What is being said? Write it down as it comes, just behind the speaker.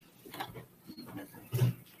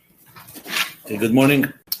Okay, good morning.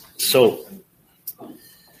 So,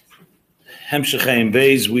 Hemshechayim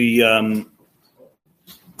Beis, we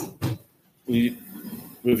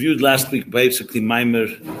reviewed last week basically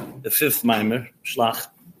Maamar, the fifth Maamar, Shlach,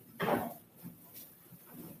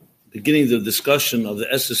 beginning the discussion of the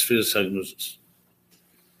Esespheres Hagnuzes.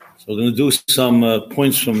 So we're going to do some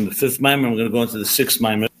points from the fifth Maamar. We're going to go into the sixth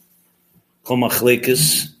Maamar, Kol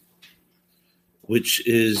Machlekes, which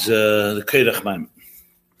is the Keirach Maamar.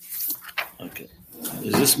 Okay.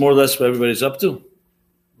 Is this more or less what everybody's up to?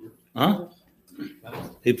 Huh?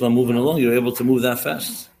 People are moving along. You're able to move that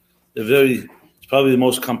fast. It's probably the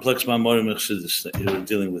most complex Maamar Chassidus that you're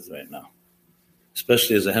dealing with right now,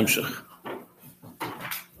 especially as a Hemshech.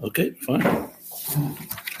 Okay, fine.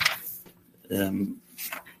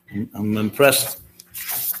 I'm impressed.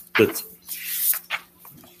 Good.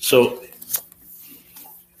 So,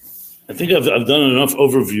 I think I've done enough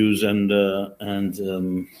overviews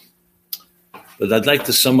but I'd like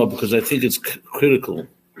to sum up because I think it's critical,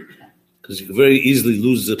 because you can very easily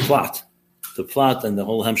lose the plot and the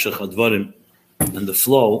whole Hemshech Advarim and the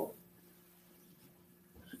flow.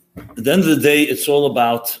 At the end of the day, it's all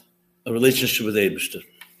about a relationship with Eibishter.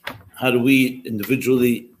 How do we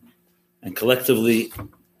individually and collectively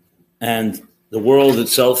and the world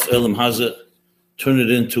itself, Elam Hazeh, turn it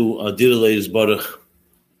into a Direlei Baruch?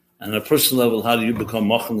 And at a personal level, how do you become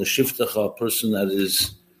Machan the Shiftacha, a person that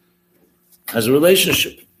has a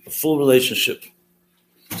relationship, a full relationship?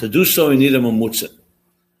 To do so, you need a Mamutza.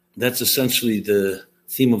 That's essentially the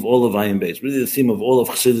theme of all of Ayin Beis, really the theme of all of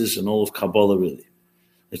Chassidus and all of Kabbalah, really.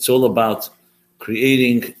 It's all about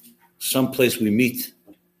creating some place we meet,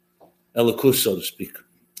 Elokus, so to speak.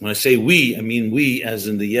 When I say we, I mean we as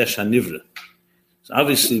in the Yesh HaNivra. So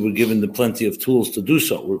obviously, we're given the plenty of tools to do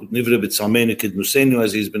so. We're Nivra b'Tzalmeinu Kidmusenu,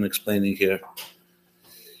 as he's been explaining here.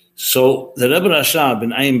 So the Rebbe Rashab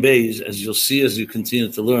in Ayin Beis, as you'll see as you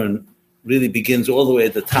continue to learn, really begins all the way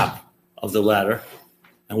at the top of the ladder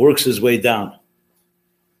and works his way down.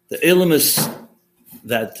 The Elamis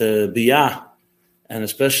that Biyah, and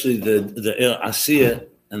especially the Asiyah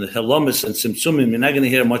and the Helamis and Simtsumim, you're not going to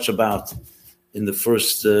hear much about in the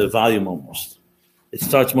first volume almost. It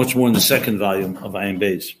starts much more in the second volume of Ayin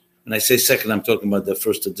Beis. When I say second, I'm talking about the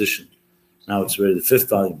first edition. Now it's already the fifth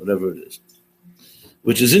volume, whatever it is.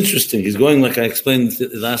 Which is interesting. He's going, like I explained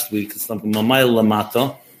last week, it's like Mamayel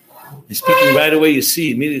Lamata. He's speaking right away. You see,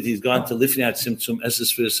 immediately he's gone to Lifnei Tzimtzum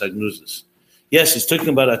Esespheres Hagnuzes. Yes, he's talking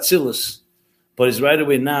about Atzilus, but he's right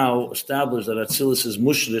away now established that Atzilus is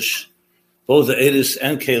mushrish, both the Eris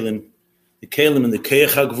and Kalim, the Kalim and the Keich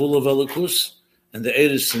HaGvul of Elokus, and the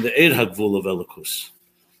Eris and the Eir HaGvul of Elokus,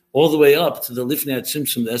 all the way up to the Lifnei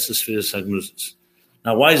Tzimtzum the Esespheres Hagnuzes.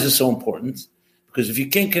 Now, why is this so important? Because if you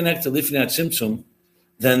can't connect to Lifnei Tzimtzum,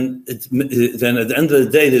 then at the end of the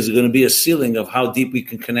day, there's going to be a ceiling of how deep we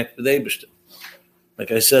can connect with Eibishter.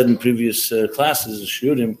 Like I said in previous classes,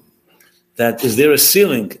 Shurim, that is there a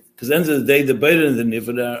ceiling? Because at the end of the day, the Beir and the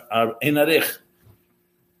Nivra are Ein Arich.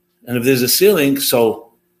 And if there's a ceiling,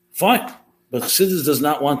 so fine. But Chassidus does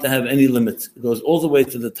not want to have any limit. It goes all the way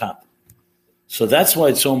to the top. So that's why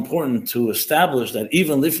it's so important to establish that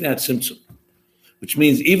even Lifnei Tzimtzum, which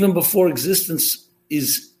means even before existence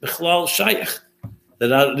is Bichlal Shayach, that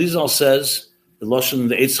Arizal says, the Lashon and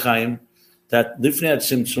the Eitz Chaim, that Lifnei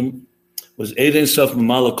Tzimtzum was Eidin Sof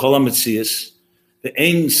Mamala Kol HaMetzias, the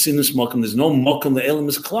Ein Sinus Mokum, there's no Mokum, the Elam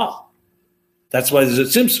is Klal. That's why there's a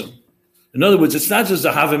Tzimtzum. In other words, it's not just the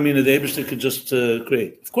Havamina the Eibishter could just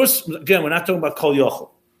create. Of course, again, we're not talking about Kol Yochel.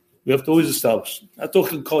 We have to always establish. We're not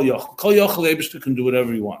talking Kol Yochel. Kol Yochel, the Eibishter can do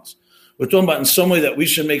whatever he wants. We're talking about in some way that we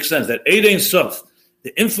should make sense, that Eidin Sof,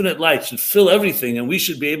 the infinite light, should fill everything, and we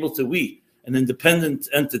should be able to, an independent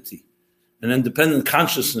entity, an independent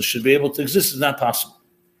consciousness should be able to exist. Is not possible.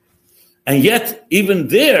 And yet, even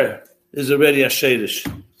there is already a sheidish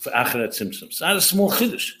for Acharat Tzimtzum. It's not a small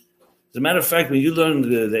chiddush. As a matter of fact, when you learn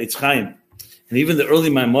the Eitz Chaim, and even the early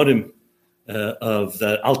Maimorim of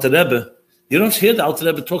the Alter Rebbe, you don't hear the Alter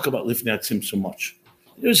Rebbe talk about Lifnei Tzimtzum much.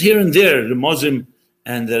 There's here and there, the Mozim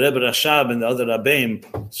and the Rebbe Rashab and the other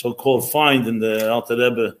Rabbeim, so-called, find in the Alter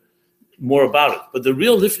Rebbe more about it. But the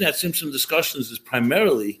real Lifnei Tzimtzum discussions is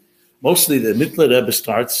mostly the Mittler Rebbe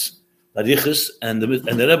starts, Larichis, and the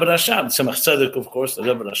Rebbe Rashab, Tzemach Tzedek, of course, the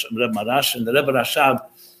Rebbe Marash, and the Rebbe Rashab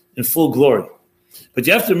in full glory. But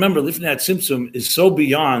you have to remember, Lifnei Tzimtzum is so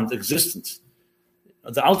beyond existence.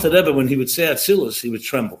 The Alter Rebbe, when he would say Atzilus, he would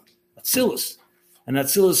tremble. Atzilus. And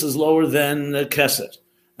Atzilus is lower than Keser,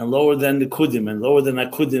 and lower than the Kudim, and lower than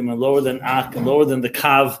Akudim, and lower than Ak, and lower than the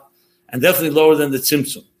Kav, and definitely lower than the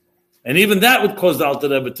Tzimtzum. And even that would cause the Alter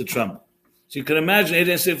Rebbe to tremble. So you can imagine,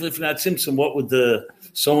 what would the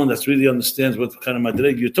someone that really understands what kind of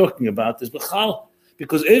madreg you're talking about is b'chal.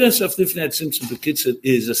 Because Ein Sof Lifnei Tzimtzum B'Kitzur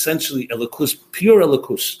is essentially elikus, pure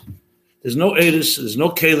elikus. There's no Eris, there's no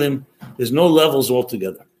Kalim, there's no levels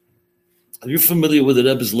altogether. Are you familiar with the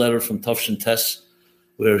Rebbe's letter from Tafshin Tes,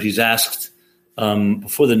 where he's asked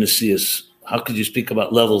before the Nesias, how could you speak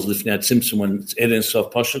about levels Lifnei Tzimtzum when it's Ein Sof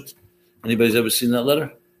Pashut? Anybody's ever seen that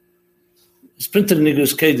letter? It's printed in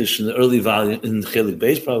Nigros Kedesh in the early volume, in Chelik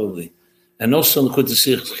Beis probably, and also in the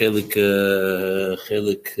Kutasich Chelik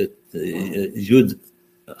Yud.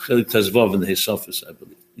 Chelik Tezvav in the Hisofis, I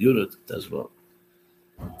believe. Yud Tezvav.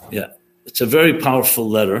 Yeah, it's a very powerful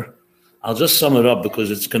letter. I'll just sum it up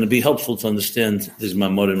because it's going to be helpful to understand this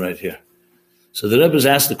Maamorim right here. So the Rebbe's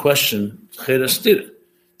asked the question, to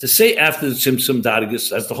say after the Tzimtzum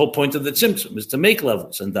Dargis, that's the whole point of the Tzimtzum, is to make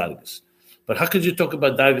levels and Dargis. But how could you talk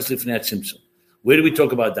about Dargis Lifnei Tzimtzum? Where do we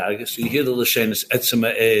talk about Dargis? So you hear the Lashenis, Etzem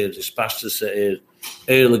E'er, Ispashtus E'er,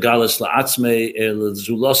 E'er Legalis La'atzmei, E'er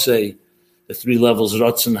Le'zulosei, the three levels,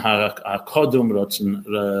 Rotzen HaKodum, Rotzen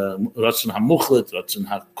HaMuchlet, Rotzen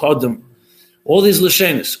HaKodum, all these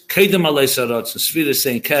Lashenis, Kedem Aleisa Rotzen, Sfira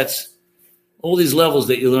Saint Katz, all these levels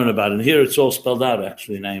that you learn about. And here it's all spelled out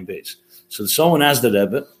actually in Ayin Beis. So someone asked the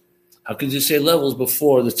Rebbe, how could you say levels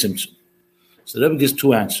before the Tzimtzum? So the Rebbe gives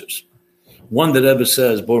two answers. One, the Rebbe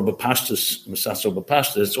says, Bor B'Pashtus, Mesaso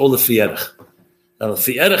B'Pashtus, it's all the Fierech. Now the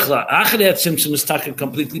Fierech La'achrei Tzimtzum is taken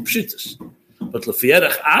completely Pshitus. But the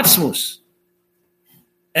Fierech Atzmus,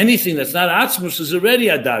 anything that's not Atzmus is already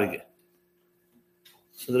a Darge.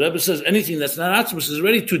 So the Rebbe says anything that's not Atzmus is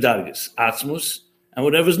already two Darges. Atzmus and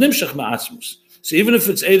whatever's Nimshach Ma'atzmus. So even if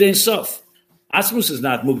it's Eid Ein Sof, Atzmus is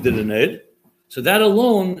not Mugdir and Eid. So that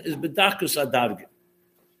alone is B'dakus Adarge.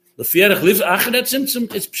 The Fierech lives Achrei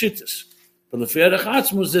Tzimtzum, it's Pshitus. But the Fierech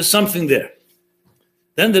Atzmus, there's something there.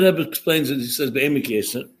 Then the Rebbe explains it, he says, Be'emek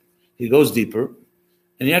Yeser, he goes deeper,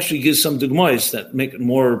 and he actually gives some dugmois that make it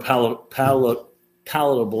more palatable.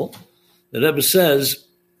 The Rebbe says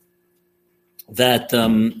that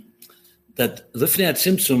that Lifnei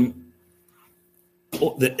Tzimtzum,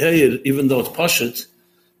 the Eir, even though it's Pashut,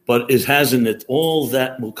 but it has in it all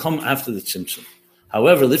that will come after the Tzimtzum.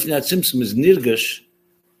 However, Lifnei Tzimtzum is Nirgash,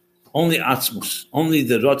 only Atzmus, only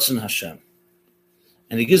the Rotzen Hashem.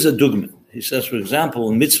 And he gives a dugman. He says, for example,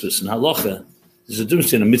 in mitzvahs, in halacha, there's a difference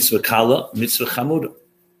between a mitzvah kala, mitzvah chamura.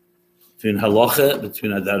 Between halacha,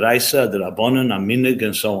 between a daraisa, the rabbanon, a minig,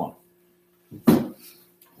 and so on.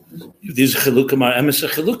 These chilukim are emes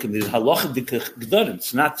chilukim. These halacha g'darim.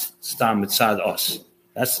 It's not stam mitzad us.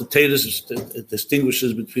 That's the Torah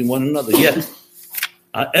distinguishes between one another. Yet,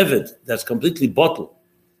 a eved that's completely bottled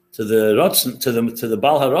to the rotzen, to the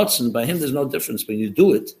bal harotzen, by him there's no difference. When you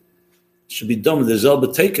do it, it should be done with the zel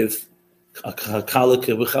b'tekev, kalak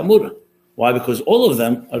v'chamura. Why? Because all of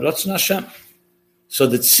them are rotzen Hashem. So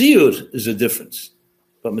the tziyur is a difference,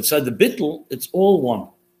 but mitzad the bittul, it's all one.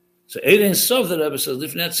 So Eid Ein Sof, the Rebbe says,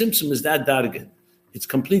 Lifnei Tzimtzum is that darge. It's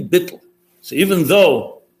complete bittul. So even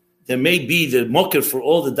though there may be the mocker for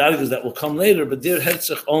all the dargas that will come later, but they're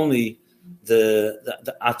herzach only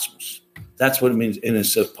the atzmus. That's what it means in a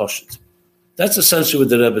Sof Pashut. That's essentially what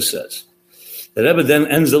the Rebbe says. The Rebbe then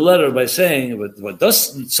ends the letter by saying, what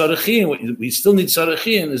does tzarechim, what we still need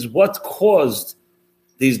tzarechim, is what caused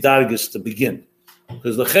these dargas to begin.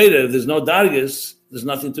 Because l'cheira, if there's no dargas, there's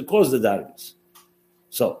nothing to cause the dargas.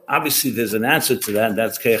 So obviously there's an answer to that, and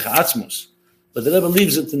that's keich atzmus. But the Rebbe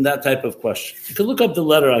leaves it in that type of question. You can look up the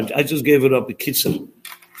letter. I just gave it up a kitzur,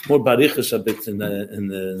 more barichas a bit in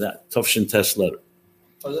that Tafshin Tes letter.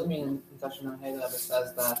 What does it mean in Tafshin Tes? The Rebbe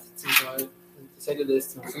says that to say that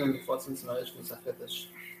there's tzimtzum before tzimtzum arishon is a fetish.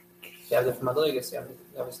 You have different madrigas. You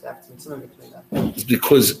obviously have tzimtzum between them. It's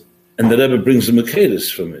because, and the Rebbe brings the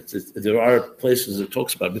Makedas from it. There are places that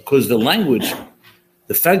talks about it, because the language.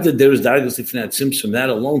 The fact that there is dargas lifnei tzimtzum, that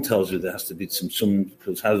alone tells you there has to be tzimtzum,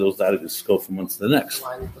 because how do those dargas go from one to the next?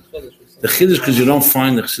 The chiddush, because you don't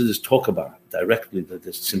find the chiddush talk about it directly that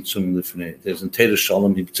there's tzimtzum lifnei. There's in Teira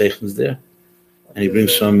Shalom, he zeichens there, and he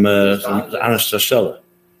brings some Anas Trashela.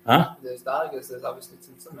 Huh? There's dargas, there's obviously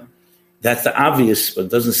tzimtzum. That's the obvious, but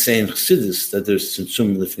it doesn't say in chiddush that there's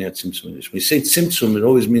tzimtzum lifnei tzimtzum arish. When you say tzimtzum, it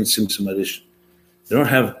always means tzimtzum arish. They don't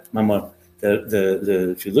have Maamar.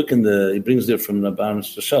 If you look in he brings there from Rabban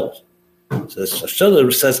Shashelah. So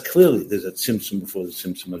Shashelah says clearly there's a tzimtzum before the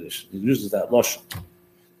tzimtzum arish. He uses that lashon.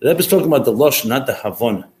 The Rebbe is talking about the lashon, not the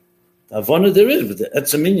havana. The havana there is, but the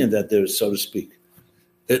etzaminyan that there is, so to speak.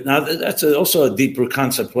 Now that's also a deeper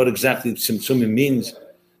concept. What exactly tzimtzumim means?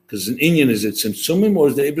 Because in Inyan, is it tzimtzumim or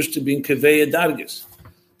is the Eibush to be in keveya dargis?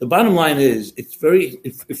 The bottom line is, it's very.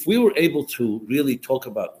 If we were able to really talk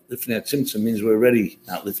about lifnei tzimtzum, means we're already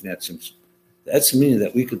not lifnei tzimtzum. That's meaning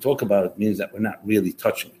that we could talk about it means that we're not really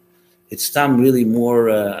touching it. It's tam really more,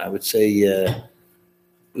 I would say,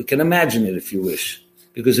 we can imagine it if you wish.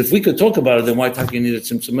 Because if we could talk about it, then why talk you need a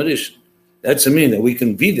tzimtzum addition? That's a meaning that we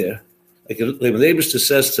can be there. Like the Eibishter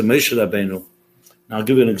says to Moshe Rabbeinu, and I'll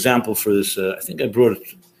give you an example for this. I think I brought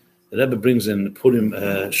it. The Rebbe brings in Purim,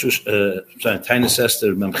 Tainus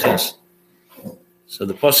Esther Memches. So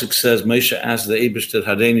the pasuk says, Moshe asked the Eibishter,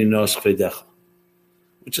 Hareini nos chvedecha,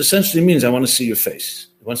 which essentially means I want to see your face.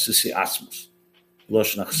 He wants to see Atzmus.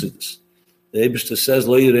 Loshen Achsidus. The Eibishter says,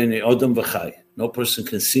 Lo yireini odom v'chai. No person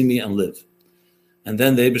can see me and live. And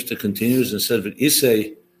then the Eibishter continues and said,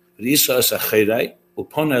 V'isa es acherai,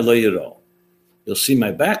 uponai lo yiro. You'll see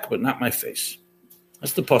my back, but not my face.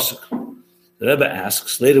 That's the pasuk. The Rebbe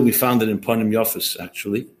asks, later we found it in Ponim Yofis,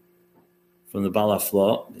 actually, from the Baal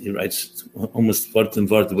HaFla. He writes almost word and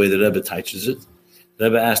word the way the Rebbe teaches it. The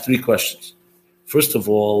Rebbe asked 3 questions. First of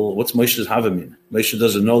all, what's Moshe's Havamin? Moshe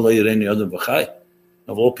doesn't know Lo Yireini Odom V'chai.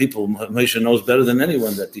 Of all people, Moshe knows better than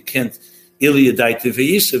anyone that you can't. Ili Yadaiti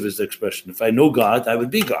V'yisiv is the expression. If I know God, I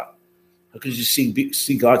would be God. How could you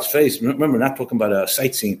see God's face? Remember, we're not talking about a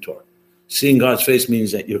sightseeing tour. Seeing God's face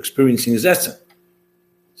means that you're experiencing His essence.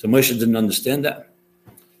 So Moshe didn't understand that.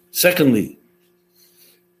 Secondly,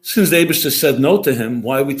 since the Eibishter said no to him,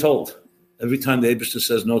 why are we told? Every time the Eibishter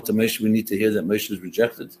says no to Moshe, we need to hear that Moshe is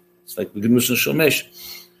rejected. It's like Begenusen Shel Moshe.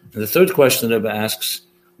 And the third question the Rebbe asks,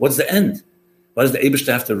 what's the end? Why does the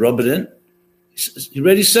Eibishter have to rub it in? He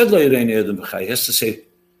already said Lo Yireini Odom V'chai. He has to say,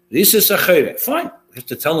 Risis Achere. Fine. We have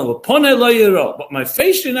to tell him, Uponai lo yiro, but my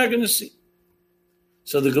face you're not going to see.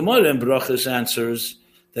 So the Gemara in Berachos answers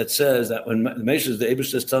that says that when Moshe, the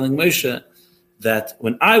Eibishter is telling Moshe that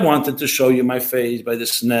when I wanted to show you my face by the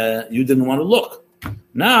sneh, you didn't want to look.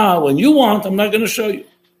 Now, when you want, I'm not going to show you.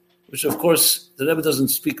 Which, of course, the Rebbe doesn't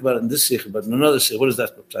speak about it in this sikh, but in another sikh. What is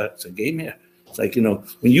that? It's a game here. It's like,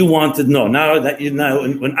 when you wanted, no. Now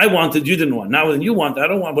when I wanted, you didn't want. Now when you want, I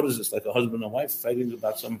don't want. What is this? Like a husband and wife fighting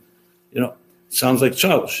about some, sounds like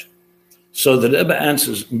childish. So the Rebbe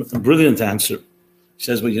answers, a brilliant answer. He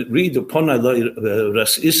says, when you read the Ponai Lo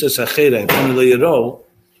Yiro,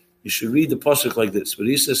 you should read the pasuk like this: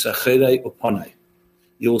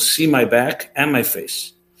 you will see my back and my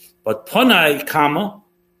face. But Ponai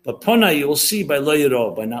you will see by Lo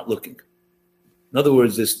Yiro, by not looking. In other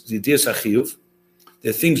words, this the idea Achiyuv. There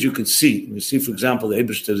are things you can see. You see, for example, the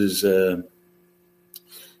Eibishter is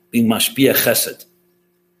being mashpia chesed,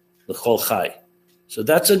 l'chol chai. So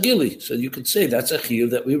that's a gili. So you could say that's a chiyuv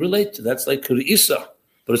that we relate to. That's like Kur'isa.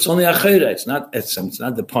 But it's only achayra. It's not etzem. It's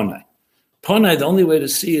not the ponai. Ponai, the only way to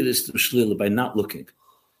see it is through shlila, by not looking.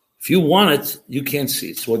 If you want it, you can't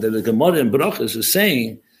see it. So what the Gemara in Berachos is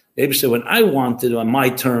saying, Eibishter said, when I wanted on my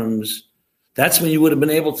terms, that's when you would have been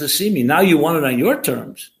able to see me. Now you want it on your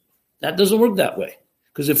terms. That doesn't work that way.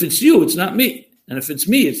 Because if it's you, it's not me. And if it's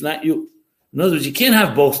me, it's not you. In other words, you can't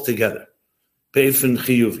have both together. Be'efin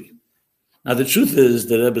chiyuvi. Now the truth is,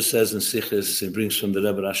 the Rebbe says in Sichos, he brings from the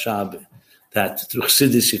Rebbe Rashab, that through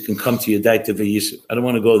Chassidus you can come to Yadaita V'yisiv. I don't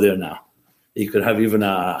want to go there now. You could have even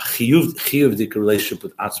a chiyuvdik relationship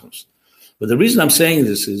with Atzmos. But the reason I'm saying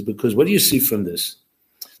this is because what do you see from this?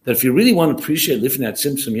 That if you really want to appreciate Lifnei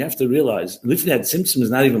Tzimtzum, you have to realize Lifnei Tzimtzum is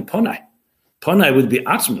not even Ponai. Ponai would be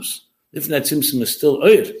Atzmos. Lifnei Tzimtzum is still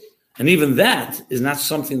Oyer. And even that is not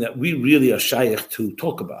something that we really are shaykh to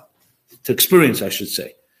talk about, to experience, I should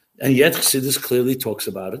say. And yet Chassidus clearly talks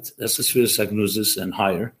about it. That's the Sfiras Hagnuzis and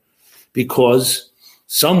higher, because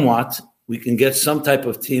somewhat we can get some type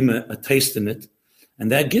of a taste in it,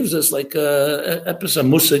 and that gives us like a episode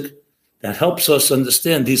musig that helps us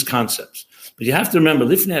understand these concepts. But you have to remember,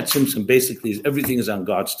 Lifnei Tzimtzum basically is everything is on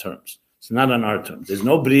God's terms. It's not on our terms. There's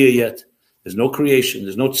no Bria yet. There's no creation.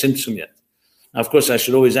 There's no Tzimtzum yet. Now, of course, I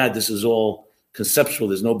should always add, this is all conceptual.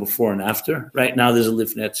 There's no before and after. Right now, there's a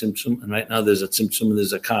Lifnei Tzimtzum, and right now there's a Tzimtzum and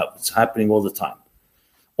there's a Kav. It's happening all the time.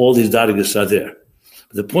 All these daragas are there.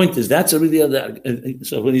 But the point is, that's a really other.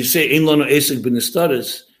 So when you say Ein Lanu Esek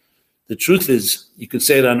B'Nistaros, the truth is, you could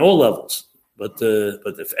say it on all levels. But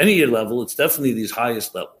if any level, it's definitely these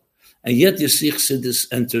highest level. And yet, you see Chassidus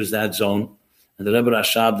enters that zone, and the Rebbe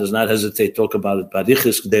Rashab does not hesitate to talk about it.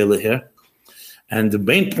 Barichis Gdela here. And the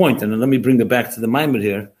main point, and let me bring it back to the Maamar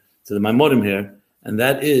here, to the Maimorim here, and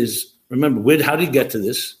that is, remember, how did he get to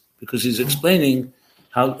this? Because he's explaining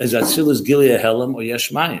how is Atzilus Gilead Helam or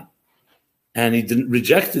Yesh Ma'ayin. And he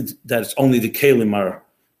rejected that it's only the Kelim are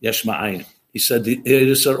Yesh Ma'ayin. He said the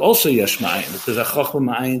Eris are also Yesh Ma'ayin, because Achachma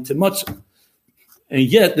Ma'ayin Timotza. And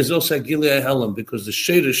yet there's also a Gilead Helam, because the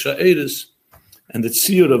Sheirish Ha'eris and the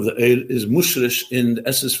Tziyur of the Eir is Mushrish in the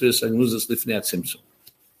Esses Firas Hagnuzis Lifnei Tzimtzum.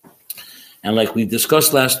 And like we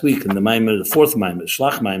discussed last week in the Maamar, the fourth Maamar,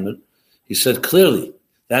 Shlach Maamar, he said clearly,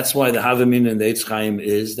 that's why the Havamin and the Eitz Chaim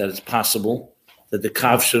is that it's possible that the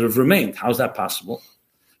Kav should have remained. How's that possible?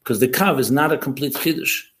 Because the Kav is not a complete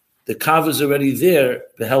Chiddush. The Kav is already there,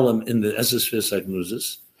 Behelim, in the Esses Fis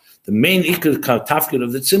Agnuzis. The main Ikar Tafkid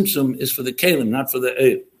of the Tzimtzum is for the Kalim, not for the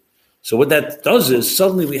Eir. So what that does is,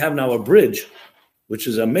 suddenly we have now a bridge, which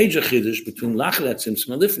is a major Chiddush between Lachat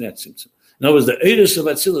Tzimtzum and Lifnei Tzimtzum. In other words, the Eiris of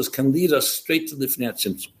Atzilus can lead us straight to Lifnei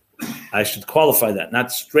Tzimtzum. I should qualify that.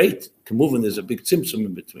 Not straight, can move when there's a big Tzimtzum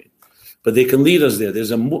in between. But they can lead us there.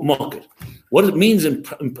 There's a Mokir. What it means in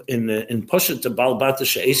Poshet to Baal Bata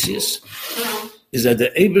She'esius is that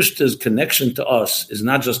the Eibishter's connection to us is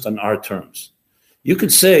not just on our terms. You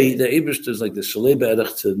could say the Eibishter is like the Shalei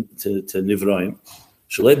Be'erech to Nivroim,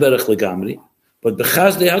 Shalei Be'erech Legamri, but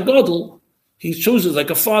B'chazdei HaGodel, he chooses, like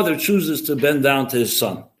a father chooses to bend down to his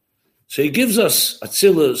son. So he gives us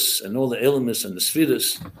Atzilus and all the Elamis and the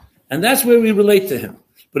Sfiris, and that's where we relate to him.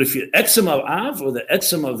 But if you're Etzem of Av or the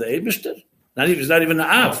Etzem of the Eibishter, it's not even the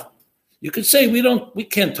Av, you could say we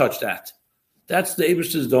can't touch that. That's the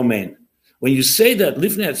Eibishter's domain. When you say that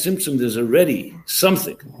Lifnei Tzimtzum, there's already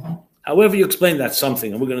something, however you explain that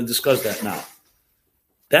something, and we're going to discuss that now.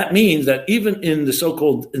 That means that even in the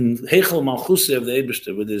so-called in Heichel Malchusei of the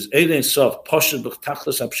Eibishter, where there's Erein Sof, Poshet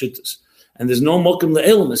B'Tachlis Apshitas, and there's no Mokim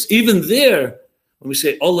Le'elamis, even there, when we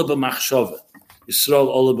say Ola B'Machshava, Yisrael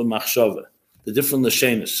Ola B'Machshava, the different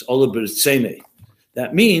Lashenis, Ola B'Ritzeinei,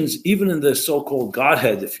 that means even in the so-called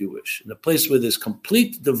Godhead, if you wish, in a place where there's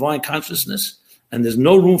complete divine consciousness, and there's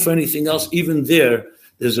no room for anything else, even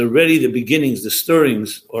there's already the beginnings, the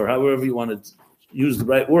stirrings, or however you want to use the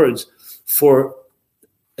right words, for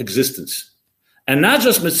existence. And not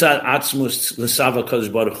just mitzad atzmus l'sava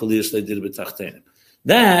kadosh baruch hu liyas le'dir b'tachtenim.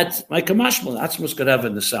 That, like a mashmal, atzmus could have a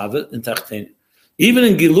nesava in tachtenim. Even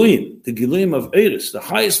in giluyim, the giluyim of Eiris, the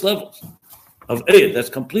highest levels of Eir, that's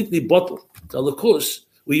completely bottled, the Alakus,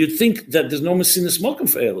 where you'd think that there's no mesinas mokum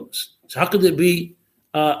for Eiris. So how could there be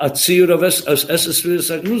a tziyur of Esesfiris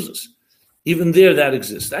Agnuzas? Even there, that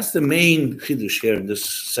exists. That's the main chiddush here in this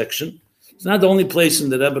section. It's not the only place in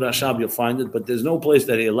the Rebbe Rashab you'll find it, but there's no place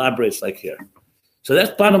that he elaborates like here. So that's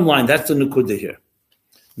bottom line. That's the nukudah here.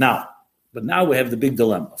 Now we have the big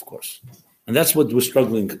dilemma, of course, and that's what he's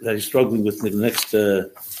struggling with the next,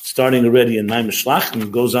 starting already in Maamar Shlach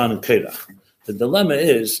and goes on in Keirach. The dilemma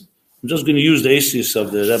is, I'm just going to use the Asius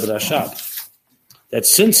of the Rebbe Rashab, that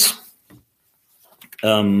since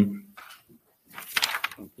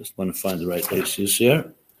just want to find the right Asius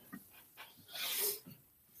here.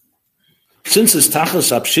 Since it's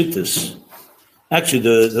Tachlis Apshitis, actually,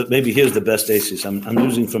 maybe here's the best Asius. I'm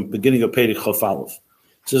using from beginning of Perek Chof Aleph.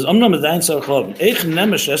 It says, Omnam Adayin Tzarech Lovin, Eich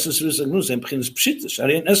Nemesh Esses Firis Agnus, Ein B'chinas Pshitis,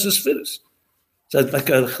 Ari Esses Firis. So it's like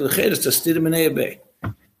a Cheres, a Stira Menei Abei.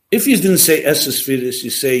 If you didn't say Esses Firis, you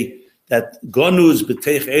say that Gonuz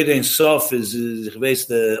B'teich Erein Sof is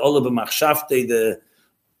the Ola B'machshavte, the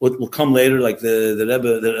what will come later, like the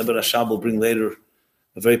Rebbe Rashab will bring later,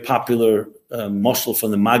 a very popular moshel from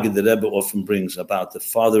the Magid the Rebbe often brings about the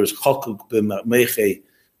father's chokuk b'meche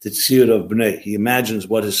tzir of bnei. He imagines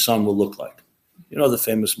what his son will look like. You know the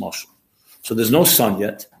famous moshel. So there's no son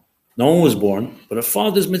yet. No one was born, but a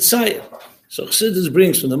father's mitzayah. So Chassidus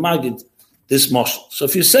brings from the Magid this moshel. So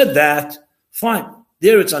if you said that, fine.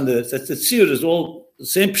 There it's on the tzir is all the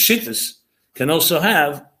same pshitas can also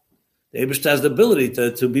have. The Eibush has the ability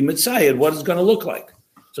to be mitzayah, what it's going to look like.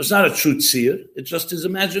 So it's not a true tzir, it's just his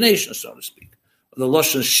imagination, so to speak. The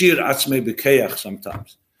Lashon Shir Atzmei B'Keach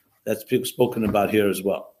sometimes. That's spoken about here as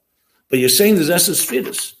well. But you're saying there's Esses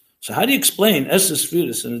Firis. So how do you explain Esses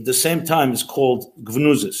Firis and at the same time it's called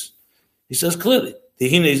Gvnuzis? He says clearly,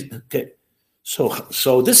 okay.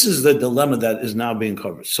 So this is the dilemma that is now being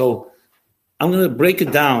covered. So I'm going to break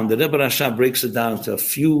it down. The Rebbe Rashab breaks it down into a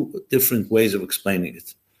few different ways of explaining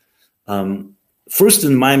it. First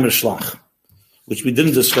in Maamar Shlach, which we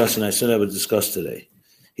didn't discuss, and I said I would discuss today.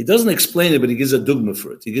 He doesn't explain it, but he gives a dugma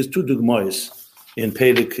for it. He gives two dugmas in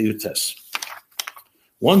Perek Yutes.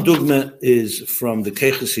 One dugma is from the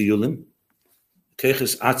Keiches Yulim,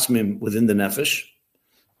 Keiches Atzmim within the Nefesh,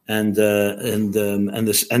 and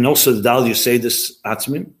also the Dal Yuseidus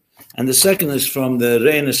Atzmim. And the second is from the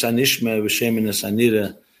Reinas Anishma V'Sheminus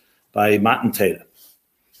Anira by Matan Torah.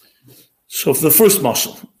 So for the first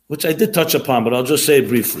mashal, which I did touch upon, but I'll just say it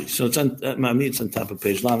briefly. So it's on top of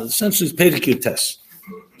page 9. Essentially, it's Perek Yutes.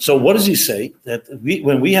 So what does he say? That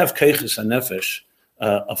when we have Keiches HaNefesh,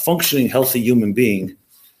 a functioning, healthy human being,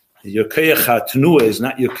 your Keich HaTenua is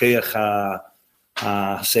not your Keich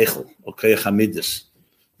HaSeichel or Keich HaMidas.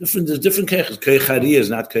 There's different Keiches. Keich HaRiyah is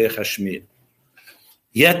not Keich HaShmir.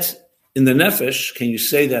 Yet, In the nefesh, can you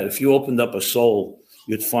say that if you opened up a soul,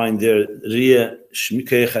 you'd find there Riya,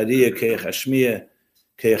 Keich Riya, Keich Hashmiya,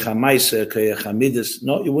 Keich HaMaisa, Keich HaMidas?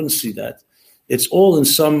 No, you wouldn't see that. It's all in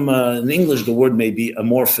some, in English the word may be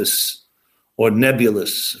amorphous or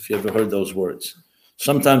nebulous, if you ever heard those words.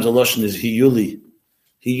 Sometimes the Lashon is Hiyuli.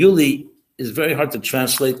 Hiyuli is very hard to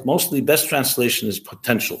translate. Mostly best translation is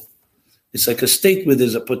potential. It's like a state where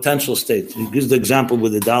there's a potential state. He gives the example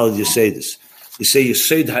with the Dalet Yesodis. You say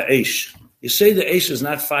Yesod HaEsh. Yesod HaEsh is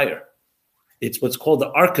not fire. It's what's called the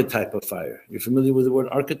archetype of fire. You're familiar with the word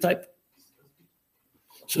archetype?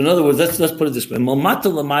 So in other words, let's put it this way. Momata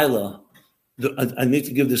Lamaila, I need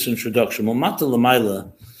to give this introduction. Momata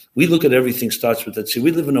Lamaila, we look at everything starts with, let's see,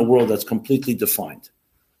 we live in a world that's completely defined.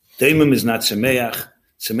 Daimim is not Semeach.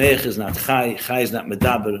 Semeach is not Chai. Chai is not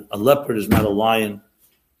Medaber. A leopard is not a lion.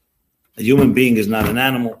 A human being is not an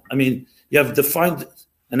animal. I mean, you have defined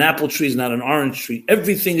an apple tree is not an orange tree.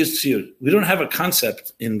 Everything is tzir. We don't have a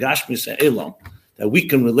concept in Gashmis and Elam that we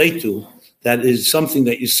can relate to that is something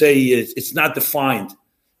that you say it's not defined.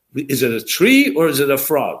 Is it a tree or is it a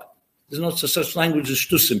frog? There's no such language as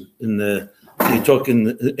shtusim in the you talk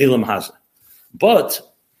in Elam Haza. But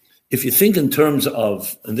if you think in terms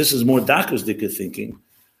of, and this is more Dakas Dika thinking,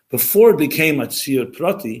 before it became a tzir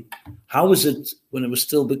prati, how was it when it was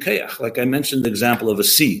still bekeach? Like I mentioned the example of a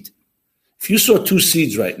seed. If you saw two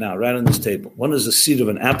seeds right now, right on this table, one is the seed of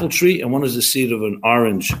an apple tree and one is the seed of an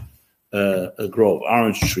orange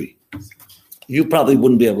orange tree, you probably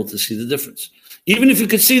wouldn't be able to see the difference. Even if you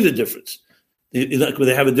could see the difference, like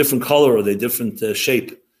they have a different color or they're different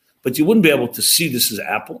shape, but you wouldn't be able to see this is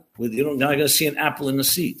apple. You're not going to see an apple in a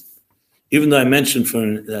seed. Even though I mentioned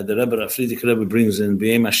from the Rebbe, Friedrich Rebbe brings in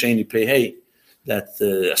B'yem Hasheni Pehei, that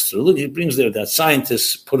astrology brings there that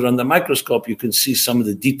scientists put it under the microscope, you can see some of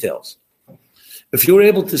the details. If you're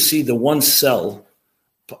able to see the one cell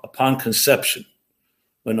upon conception,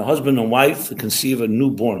 when a husband and wife conceive a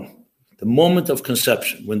newborn, the moment of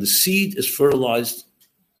conception, when the seed is fertilizes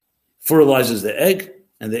the egg,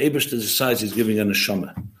 and the Eibishter decides he's giving a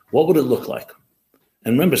neshama, what would it look like?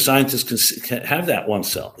 And remember, scientists can have that one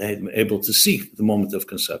cell. They're able to see the moment of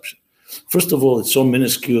conception. First of all, it's so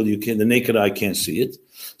minuscule, the naked eye can't see it.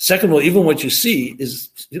 Second of all, even what you see is,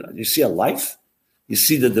 you see a life. You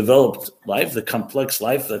see the developed life, the complex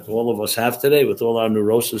life that all of us have today with all our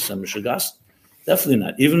neurosis and mishagas. Definitely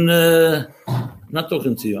not. Even, I'm not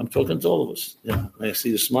talking to you, I'm talking to all of us. Yeah, I see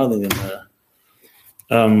you smiling.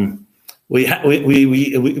 And we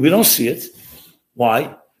don't see it.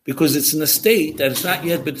 Why? Because it's in a state that it's not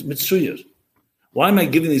yet mitzuyah. Why am I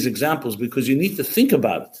giving these examples? Because you need to think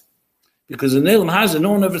about it. Because in Elam Haza,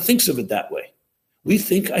 no one ever thinks of it that way. We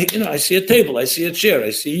think, I see a table, I see a chair,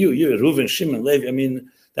 I see you, Reuven, Shimon, Levi. I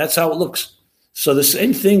mean, that's how it looks. So the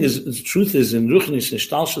same thing is, the truth is, in Ruchnis,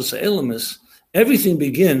 Nishtalshus, Elamis, everything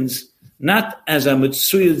begins not as a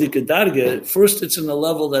mitzuyah dikadarga. First, it's in a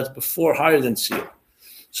level that's higher than tziyah.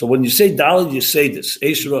 So when you say Daled, you say this,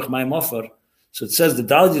 Eishruach Maamar. So it says the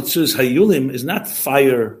Daled Yitzuz Hayulim is not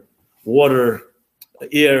fire, water,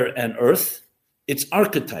 air, and earth. It's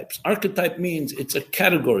archetypes. Archetype means it's a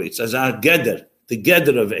category. It's as a geder, the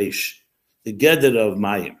geder of Eish, the geder of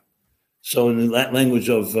Mayim. So in the language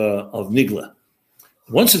of Nigla.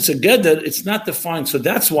 Once it's a geder, it's not defined. So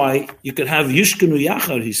that's why you could have Yishkenu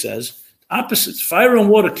Yachar, he says, opposites. Fire and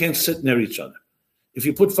water can't sit near each other. If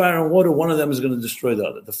you put fire and water, one of them is going to destroy the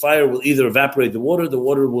other. The fire will either evaporate the water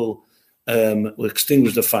will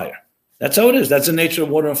extinguish the fire. That's how it is. That's the nature of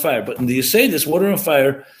water and fire. But when you say this, water and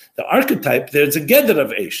fire, the archetype, there's a geder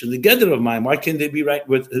of Eish and the geder of Mayim. Why can't they be right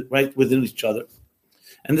within each other?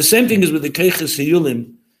 And the same thing is with the Keiches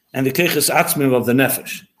Hiyulim and the Keiches Atzmim of the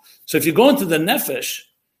Nefesh. So if you go into the Nefesh,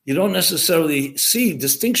 you don't necessarily see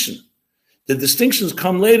distinction. The distinctions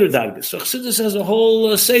come later, Dargis. So Chassidus has a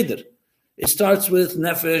whole Seder. It starts with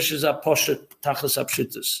Nefesh is a Poshet Tachas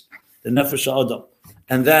Apshitus, the Nefesh Adam.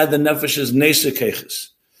 And that the Nefesh is Nesa Keiches.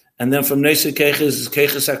 And then from Nesa Keiches is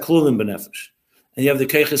Keiches Aklulim Benefesh. And you have the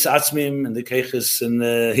Keiches Atzmim and the Keiches and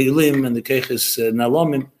Hilim and the Keiches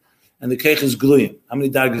Nalomim and the Keiches Gluyim. How many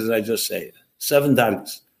Dargis did I just say? 7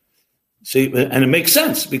 Dargis. See, and it makes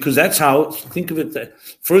sense because that's how, think of it, that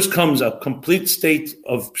first comes a complete state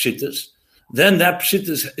of Pshittas. Then that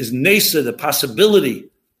Pshittas is Nesa, the possibility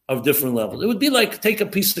of different levels. It would be like take a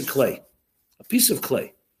piece of clay, and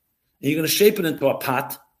you're going to shape it into a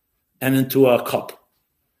pot and into a cup.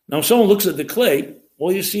 Now, if someone looks at the clay,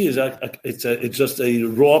 all you see is it's just a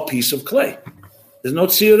raw piece of clay. There's no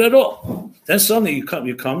tziyur at all. Then suddenly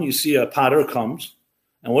you see a potter comes,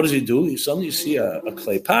 and what does he do? Suddenly you see a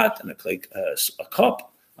clay pot and a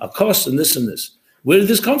cup, a kos, and this and this. Where did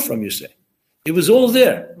this come from, you say? It was all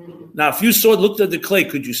there. Now, if you looked at the clay,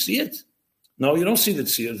 could you see it? No, you don't see the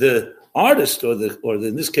tzir. The artist, or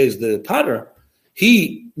in this case, the potter,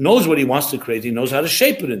 he knows what he wants to create. He knows how to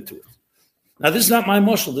shape it into it. Now, this is not my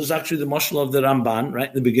mashal. This is actually the mashal of the Ramban, right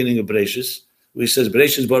in the beginning of Bereshis, where he says,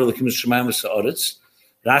 Bereshis bara l'kim shemayim v'sa'aretz.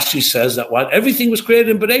 Rashi says that everything was created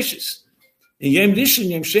in Bereshis. In Yom Rishon,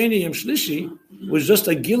 Yom Sheni, Yom Shlishi was just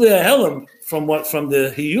a Gilead Helam from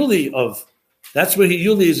the Hiyuli of. That's where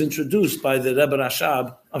Hiyuli is introduced by the Rebbe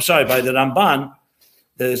Rashab. By the Ramban.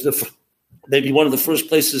 That is maybe one of the first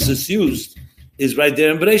places it's used is right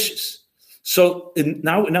there in Bereshis. So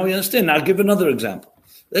now we understand. Now I'll give another example.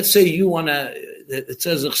 Let's say you want to. It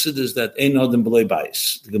says in Chassidus that Ein Adam B'lei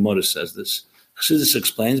Bayis. The Gemara says this. Chassidus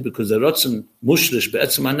explains because the Rotzen Mushlish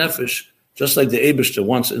Be'etzem HaNefesh, just like the Eibishter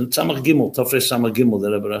wants in Tzamach Gimel, Tafrei Tzamach Gimel, the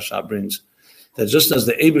Rebbe Rashab brings, that just as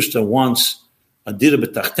the Eibishter wants a dira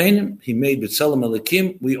b'tachtenim, he made b'tzelem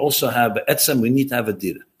elikim, we also have be'etzem, we need to have a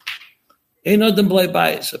dira. Ein Adam B'lei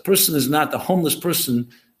Bayis. A person is not, a homeless person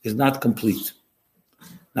is not complete.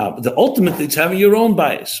 Now, ultimately, it's having your own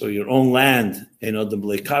bias or your own land, Ein Adam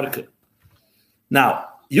B'lei Karka. Now,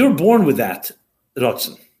 you're born with that,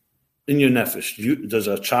 Rotzen, in your nefesh. Does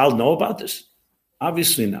a child know about this?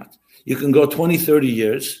 Obviously not. You can go 20, 30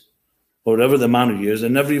 years, or whatever the amount of years,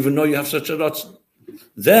 and never even know you have such a Rotzen.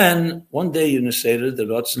 Then, one day you're Neseder, the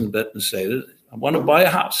Rotzen bet Neseder, I want to buy a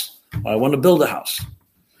house, or I want to build a house.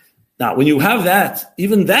 Now, when you have that,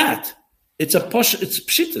 even that, it's a posh, it's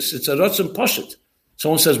pshitus, it's a Rotzen poshit.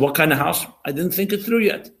 Someone says, what kind of house? I didn't think it through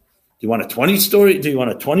yet. Do you want a 20-story? Do you want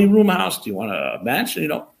a 20-room house? Do you want a mansion?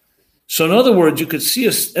 So in other words, you could see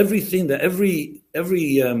everything that every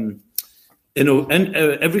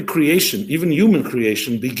creation, even human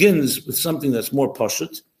creation, begins with something that's more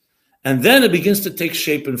pashut, and then it begins to take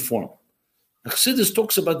shape and form. Chassidus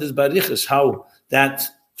talks about this barichas, how that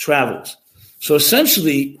travels. So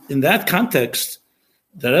essentially, in that context,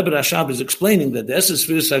 the Rebbe Rashab is explaining that the essence of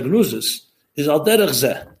Agnuzis is al derech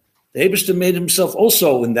zeh. The Eibishter made himself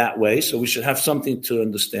also in that way, so we should have something to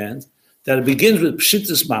understand, that it begins with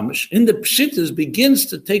pshittas mamish. In the pshittas begins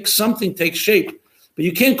to take shape, but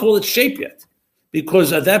you can't call it shape yet,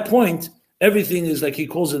 because at that point, everything is like he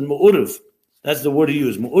calls it mu'uriv. That's the word he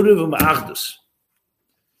used, mu'uriv and ma'achdus.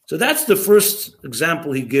 So that's the first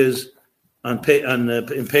example he gives in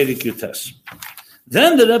Perek Yutes.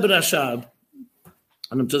 Then the Rebbe Rashab,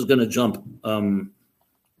 and I'm just going to jump.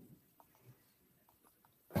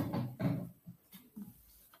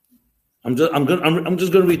 I'm just going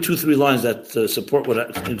to read 2-3 lines that support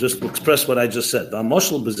just express what I just said.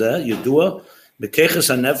 V'amoshel b'zeh yedua b'keches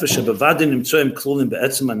hanefesh shebevadim nimtzoim klulim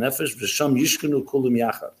be'etzem hanefesh v'sham yishkenu kulim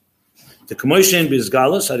yachad. The k'moishen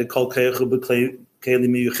b'izgalus had kol keich b'keli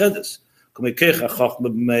miyuchedes. K'mekeich ha'chochma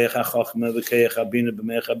b'meich ha'chochma v'keich ha'bina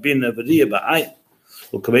b'meich ha'bina v'riyah ba'ayin.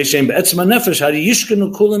 V'k'moishen be'etzem hanefesh had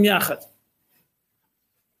yishkenu kulim yachad.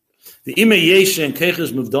 The ime yeshen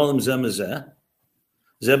keiches muvdolim zeh mezeh.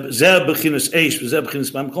 Zeh b'chinas eish, v'zeh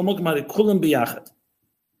b'chinas ma'am, kol mokim hari kulam b'yachad.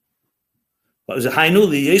 Zeh hainu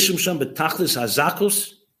liyeshim sham b'tachlis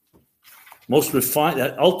hazakus, most refined,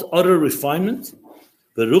 utter refinement,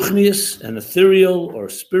 v'ruchnius, and ethereal or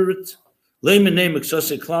spirit, le'menei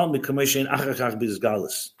miksosei klal, mikameshein achachach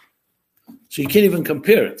b'izgalus. So you can't even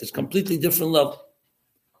compare it. It's completely different level.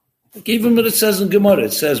 Like even what it says in Gemara,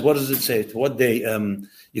 it says, what does it say? To what day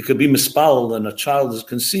you could be mispal and a child is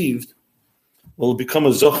conceived, will become a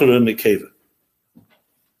zocher in the cave,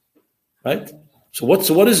 right? So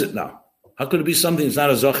what is it now? How could it be something that's not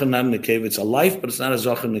a zocher, not in the cave? It's a life, but it's not a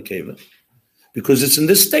zocher in the cave, because it's in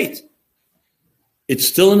this state. It's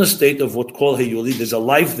still in a state of what called heyuli. There's a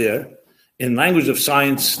life there. In language of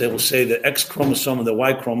science, they will say the X chromosome and the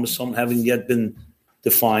Y chromosome haven't yet been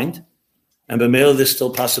defined, and by male there's still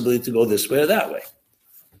possibility to go this way or that way.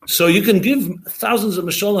 So you can give thousands of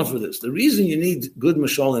mashalim for this. The reason you need good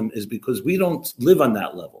mashalim is because we don't live on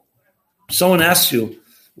that level. Someone asks you,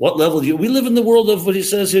 what level do you? We live in the world of what he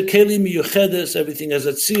says here, keli miyuchedes, everything has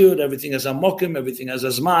a tziyud, everything has a mokim, everything has a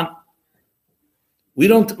zman. We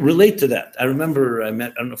don't relate to that. I remember, I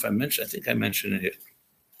don't know if I think I mentioned it here.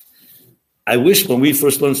 I wish when we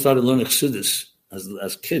first started learning Chassidus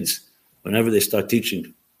as kids, whenever they start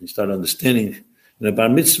teaching, they start understanding. The bar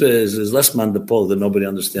mitzvah is less man the pole that nobody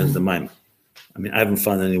understands the Maamar. I mean, I haven't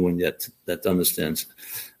found anyone yet that understands.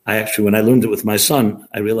 When I learned it with my son,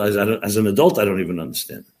 I realized as an adult, I don't even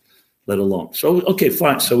understand, let alone. So, okay,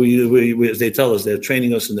 fine. So we as they tell us, they're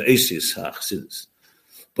training us in the Asis Chassidus.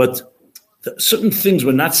 But certain things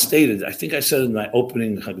were not stated. I think I said in my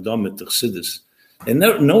opening Hagdamah to Chassidus. And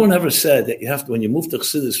no one ever said that you have to, when you move to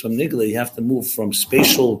Chassidus from Nigla, you have to move from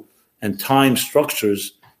spatial and time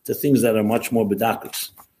structures to things that are much more bedakos.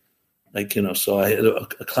 So I had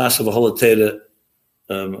a class of a Holotera.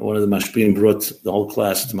 One of the mashpim brought the whole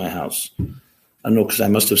class to my house. I don't know, because I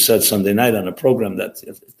must have said Sunday night on a program that,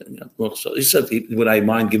 so he said, would I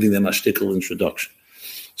mind giving them a shtickle introduction?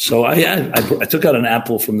 So I took out an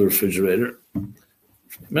apple from the refrigerator.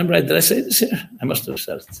 Remember, did I say this here? I must have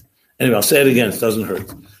said it. Anyway, I'll say it again. It doesn't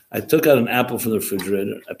hurt. I took out an apple from the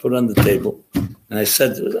refrigerator. I put it on the table. And I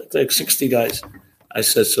said, like 60 guys. I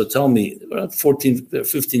said, so tell me, we're 14,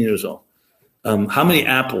 15 years old. How many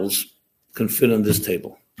apples can fit on this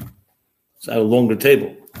table? So I had a longer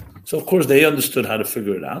table. So, of course, they understood how to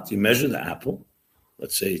figure it out. You measure the apple,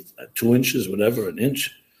 let's say 2 inches, whatever, 1.5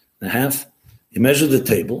 inches. You measure the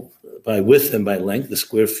table by width and by length, the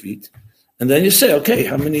square feet. And then you say, okay,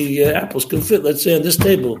 how many apples can fit? Let's say on this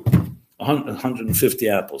table, 150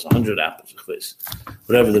 apples, 100 apples,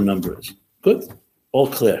 whatever the number is. Good. All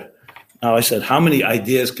clear. Now I said, how many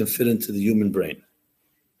ideas can fit into the human brain?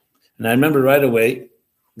 And I remember right away,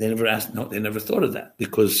 they never thought of that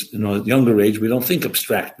because, at younger age, we don't think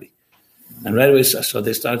abstractly. And right away, so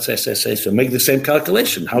they started to say, so make the same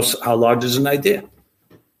calculation. How large is an idea?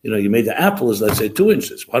 You made the apple is, let's say, 2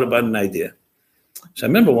 inches. What about an idea? So I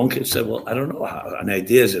remember one kid said, well, I don't know. An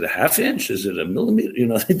idea, is it a half inch? Is it a millimeter?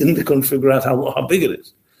 They couldn't figure out how big it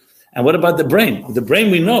is. And what about the brain? The brain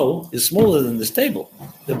we know is smaller than this table.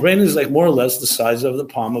 The brain is like more or less the size of the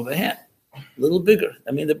palm of a hand, a little bigger.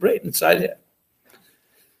 The brain inside here.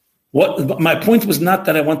 My point was not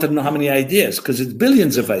that I wanted to know how many ideas, because it's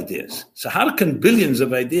billions of ideas. So how can billions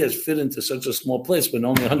of ideas fit into such a small place when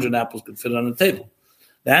only 100 apples could fit on a table?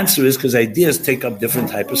 The answer is because ideas take up different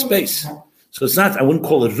type of space. So it's not, I wouldn't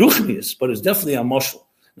call it ruchnius, but it's definitely a moshel.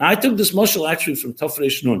 Now I took this moshel actually from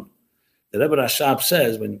Tafresh Nun. The Rebbe Rashab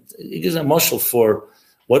says, when he gives a moshel for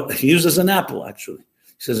what he uses an apple actually.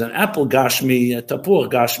 He says an apple gashmi, a tapur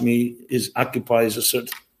gashmi occupies a certain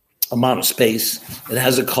amount of space. It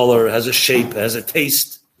has a color, it has a shape, it has a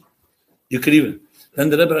taste. You could even,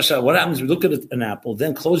 then the Rebbe Rashab, what happens, we look at an apple,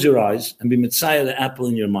 then close your eyes and be mitzayah the apple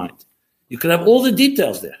in your mind. You could have all the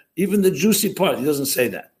details there, even the juicy part. He doesn't say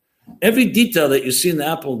that. Every detail that you see in the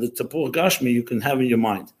apple, the tapur gashmi, you can have in your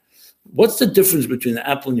mind. What's the difference between the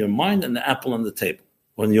apple in your mind and the apple on the table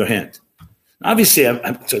or in your hand? Obviously,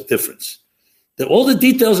 it's a difference. All the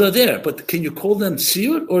details are there, but can you call them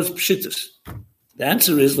tziyur or it's pshitus? The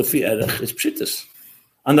answer is, Lefi Erech, it's pshitus.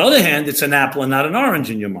 On the other hand, it's an apple and not an orange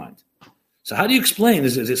in your mind. So how do you explain?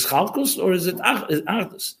 Is it chalkus or is it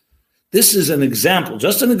ardus? This is an example,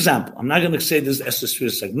 just an example. I'm not going to say this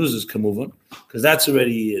Esesfiras Sagnuzas Kamuvan, because that's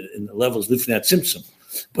already in the levels Lifnat Simpson.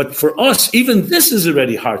 But for us, even this is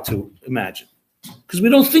already hard to imagine, because we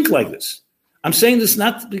don't think like this. I'm saying this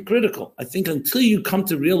not to be critical. I think until you come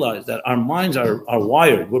to realize that our minds are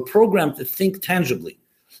wired, we're programmed to think tangibly.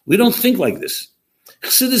 We don't think like this.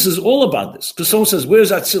 Chassidus is all about this, because someone says,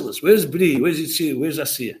 where's Atzilus? Where's Bri? Where's Yitzir? Where's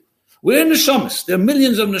Asiyah? We're in Neshamas. There are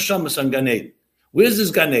millions of Neshamas on Gan Eden. Where's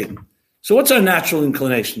this Gan Eden? So what's our natural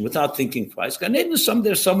inclination without thinking twice? Gan Eden is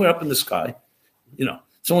somewhere up in the sky.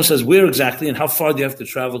 Someone says, where exactly and how far do you have to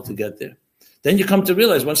travel to get there? Then you come to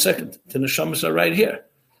realize, 1 second, the neshamas are right here.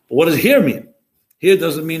 But what does here mean? Here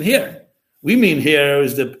doesn't mean here. We mean here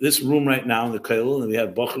is this room right now in the Kollel, and we have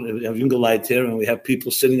Jungelite here, and we have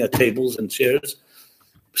people sitting at tables and chairs.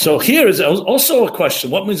 So here is also a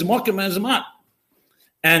question. What means Mokim and Zaman?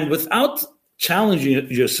 And without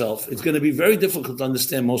challenging yourself, it's going to be very difficult to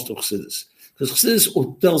understand most of Chassidus. Because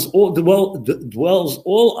Chassidus dwells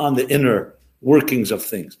all on the inner workings of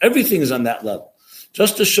things. Everything is on that level.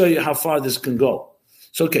 Just to show you how far this can go.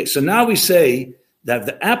 So now we say that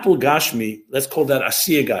the apple gashmi, let's call that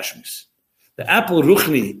asiya gashmis. The apple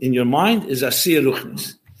ruchni in your mind is asiya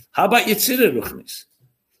ruchnis. How about yitzira ruchnis?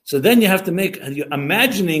 So then you have to you're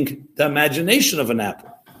imagining the imagination of an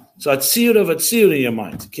apple. So atzir of atzir in your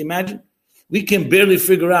mind. Can you imagine? We can barely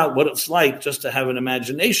figure out what it's like just to have an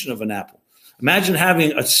imagination of an apple. Imagine having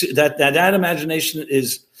that imagination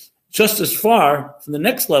is just as far from the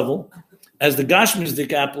next level as the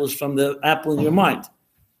Gashmisdik apple is from the apple in your mind.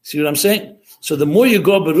 See what I'm saying? So the more you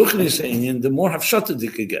go Baruchni saying, the more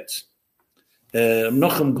Hafshatadik it gets.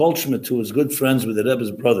 Menachem Goldschmidt, who was good friends with the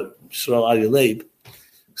Rebbe's brother, Yisrael Aryeh Leib,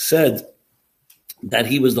 said that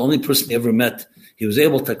he was the only person he ever met. He was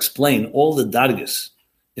able to explain all the dargis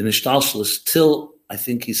in Ishtalshalis till, I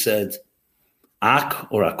think he said, Ak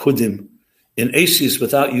or Akudim, in Asis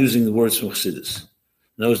without using the words from Chassidus.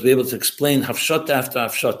 In other words, be able to explain Hafshata after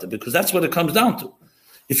Hafshata, because that's what it comes down to.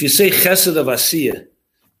 If you say Chesed of Asiyah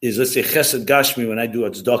is, let's say, Chesed Gashmi when I do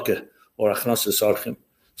Atzdaka or Achnosas Archim.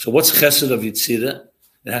 So what's Chesed of Yitzira?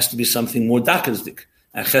 It has to be something more dakazdik.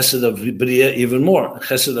 And Chesed of Bria even more.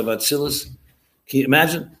 Chesed of Atzilus. Can you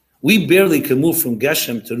imagine? We barely can move from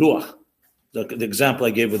Geshem to Ruach, the example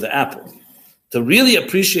I gave with the apple. To really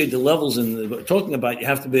appreciate the levels we're talking about, you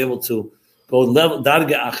have to be able to go level,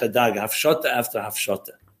 darga acha darga, hafshata after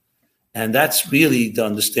hafshata. And that's really the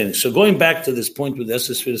understanding. So going back to this point with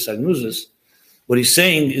Esses Firas Agnuzis, what he's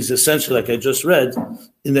saying is essentially, like I just read,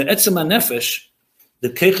 in the Etzem HaNefesh, the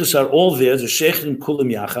keiches are all there, the sheikhin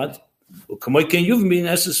kulim yachad,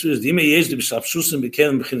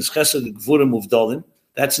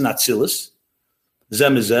 that's not silas.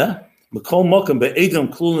 I'm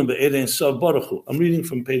reading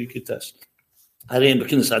from Perikutas.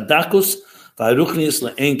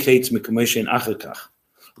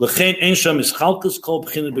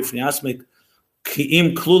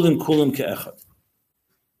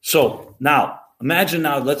 So now, imagine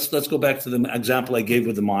now, let's go back to the example I gave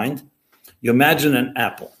with the mind. You imagine an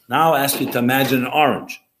apple. Now I ask you to imagine an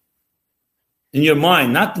orange. In your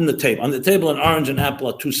mind, not in the table. On the table, an orange and apple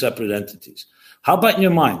are two separate entities. How about in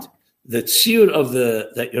your mind? The tzir of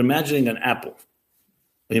that you're imagining an apple,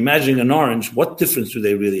 you're imagining an orange, what difference do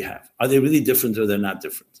they really have? Are they really different or they're not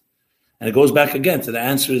different? And it goes back again to the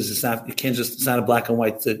answer is it's not a black and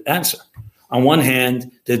white answer. On one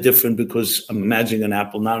hand, they're different because I'm imagining an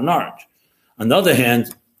apple, not an orange. On the other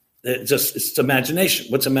hand, it's imagination.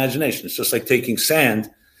 What's imagination? It's just like taking sand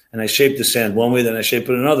and I shape the sand one way, then I shape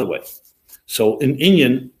it another way. So in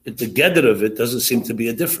Inyan, the gather of it doesn't seem to be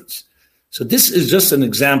a difference. So this is just an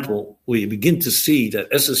example where you begin to see that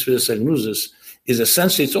Esses Firas Agnuzis is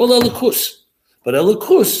essentially, it's all Elikus. But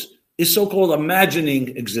Elikus is so-called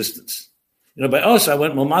imagining existence. By us, I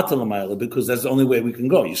went Momata Lamayla because that's the only way we can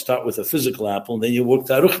go. You start with a physical apple, and then you work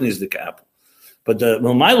to Aruchnisdik apple. But the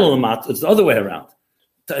Momayla Lamata, it's the other way around.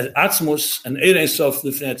 Atzmus and Erein Sof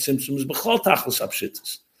Lifnei Tzimtzum is B'chol Tachlis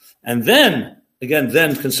Apshitas. And then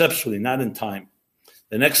conceptually, not in time,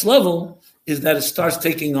 the next level is that it starts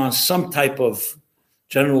taking on some type of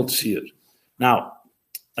general tzir. Now,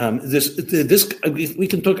 this we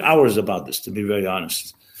can talk hours about this, to be very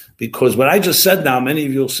honest, because what I just said now, many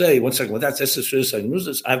of you will say, one second, well, that's Esses Firas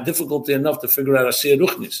Agnuzis. I have difficulty enough to figure out Asiyah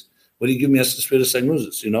Ruchnis. What do you give me Esses Firas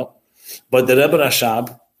Agnuzis, But the Rebbe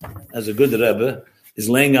Rashab, as a good Rebbe, is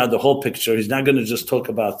laying out the whole picture. He's not going to just talk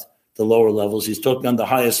about the lower levels. He's talking on the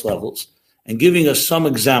highest levels and giving us some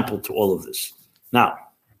example to all of this. Now,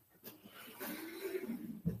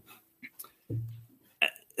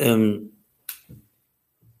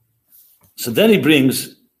 so then he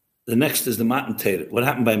brings, the next is the Matan Torah. What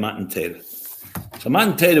happened by Matan Torah? So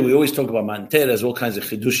Matan Torah, we always talk about Matan Torah as all kinds of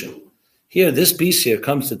chidushim. Here, this piece here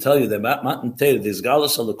comes to tell you that Matan Torah, this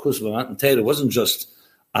Galus Alakus of Matan Torah wasn't just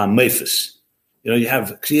a mephis. You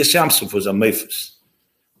have Kriyas Yamsuf was a mephis.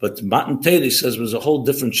 But Matan Torah says was a whole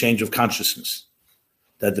different change of consciousness.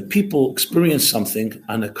 That the people experience something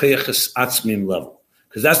on a Koyachas Atzmim level.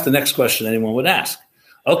 Because that's the next question anyone would ask.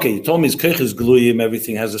 Okay, you told me it's Koyachas Gluyim,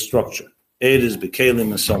 everything has a structure. It is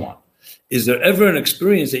Bekalim and so on. Is there ever an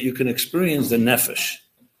experience that you can experience the Nefesh,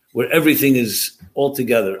 where everything is all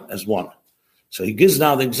together as one? So he gives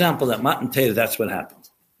now the example that Matan Torah, that's what happened.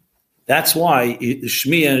 That's why the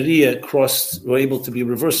Shmiya and Riyah were able to be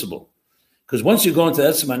reversible. Because once you go into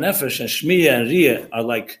Etzem HaNefesh, and Shmiya and Riyah are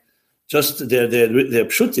like just they're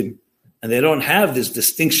pshutim, and they don't have this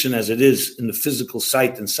distinction as it is in the physical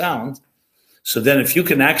sight and sound. So then if you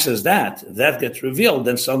can access that, if that gets revealed,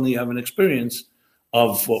 then suddenly you have an experience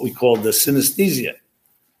of what we call the synesthesia.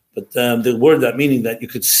 But the word that meaning that you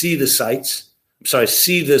could see the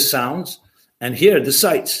see the sounds and hear the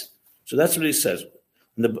sights. So that's what he says.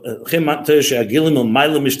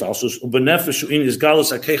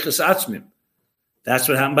 That's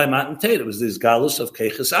what happened by Matan Torah. It was this galus of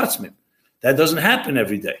keiches atzmim. That doesn't happen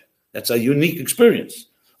every day. That's a unique experience.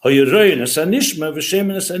 The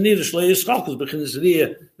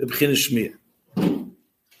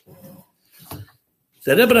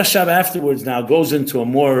Rebbe Rashab afterwards now goes into a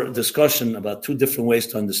more discussion about two different ways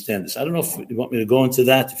to understand this. I don't know if you want me to go into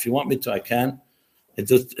that. If you want me to, I can.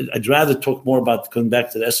 I'd rather talk more about coming back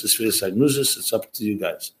to the Esses Firas Agnuzis. It's up to you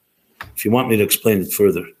guys. If you want me to explain it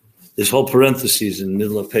further. This whole parentheses in the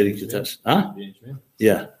middle of Perikutas. Huh?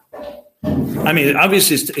 Yeah. I mean,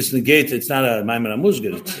 obviously it's negated. It's not a Maamar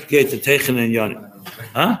Amuzgar. It's negated Techen and Yoni.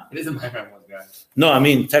 Huh? It is a Maamar Amuzgar. No, I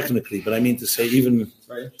mean technically, but I mean to say even...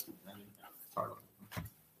 Sorry?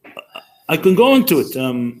 I can go into it.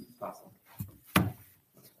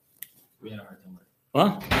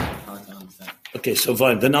 What? Okay, so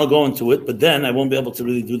fine. Then I'll go into it, but then I won't be able to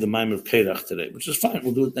really do the Maamar of Keirach today, which is fine.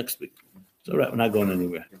 We'll do it next week. It's all right. We're not going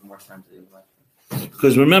anywhere.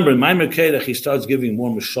 Because remember, in Maamar Keirach, he starts giving more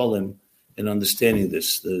Mishalim in understanding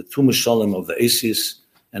this, the two Mishalim of the Asis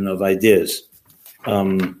and of ideas.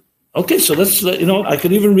 Okay, so let's, I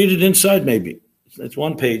could even read it inside maybe. It's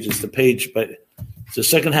one page. It's the page, but it's the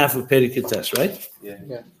second half of Perikites, right?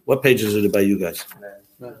 Yeah. What page is it by you guys?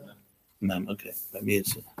 No. Okay. By me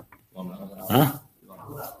it's... Huh?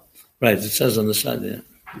 Right, it says on the side there.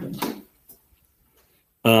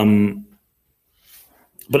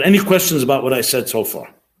 But any questions about what I said so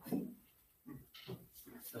far?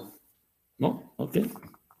 No? Okay.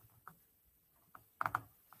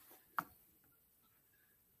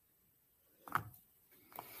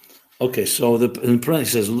 Okay, so in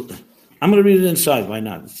parentheses says, I'm going to read it inside. Why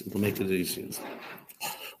not? It'll make it easier.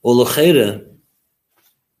 Or l'cheira.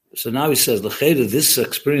 So now he says, l'cheira, this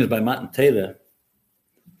experience by Matan Torah,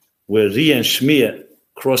 where Riyah and Shmiya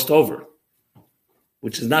crossed over,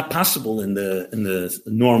 which is not possible in the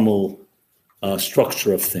normal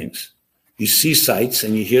structure of things. You see sights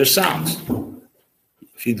and you hear sounds.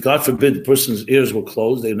 If God forbid the person's ears were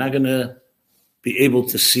closed, they're not going to be able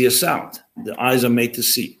to see a sound. The eyes are made to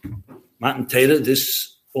see. Matan Torah,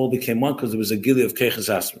 this all became one because there was a gili of Keiches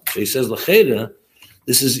Asman. So he says, l'cheira,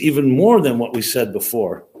 this is even more than what we said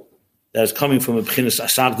before, that is coming from a b'chinas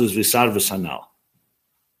asardus v'sarvus hanal.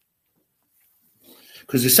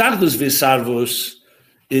 Because asardus v'sarvus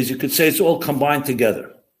is, you could say, it's all combined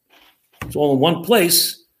together. It's all in one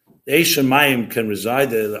place. The Eish Mayim can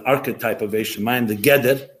reside, the archetype of Eish Mayim, the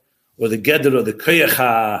Geder, or the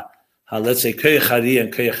Koyach let's say Koyach HaRiyah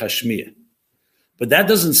and Koyach HaShmiyah. But that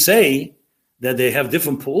doesn't say that they have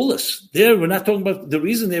different pu'ulas. There, we're not talking about the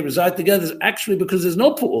reason they reside together is actually because there's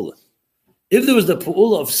no pu'ula. If there was the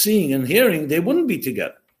pu'ula of seeing and hearing, they wouldn't be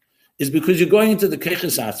together. It's because you're going into the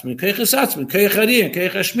Keiches Atzmin, Koyach HaRiyah and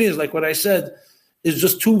Koyach HaShmiyah is like what I said, is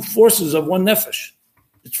just two forces of one nefesh.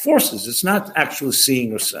 It's forces. It's not actually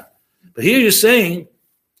seeing or seeing. But here you're saying,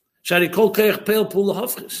 Shari kol Koyach Peil Pu'ula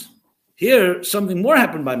Hafchis. Here, something more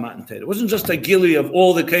happened by Matan Torah. It wasn't just a gili of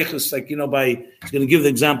all the keiches, like, he's going to give the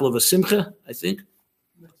example of a simcha, I think,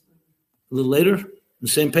 a little later, in the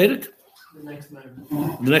same Perek.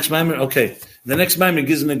 The next Maamar, okay. The next Maamar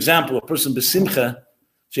gives an example, a person besimcha,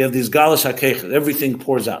 so you have these galas ha-keiches, everything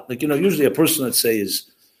pours out. Like, usually a person, let's say,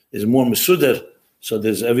 is more mesuder, so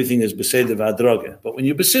there's everything is beseder v'adroge. But when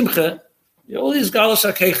you besimcha, all these galas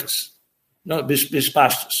ha-keiches,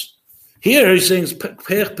 bishpashtus. Here he's saying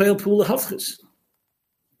peil pula hafchis.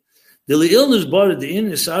 The leilnus bar the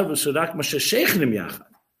in is arva sodak masha sheichnim yachad.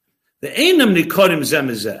 The einam nikorim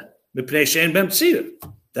zemezeh mipnei shein bem tzir.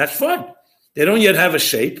 That's fine. They don't yet have a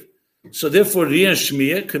shape, so therefore Riyah and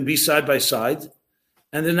Shmiya can be side by side,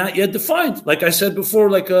 and they're not yet defined. Like I said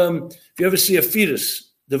before, if you ever see a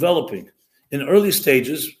fetus developing in early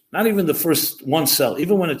stages, not even the first one cell,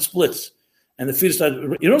 even when it splits, and the fetus,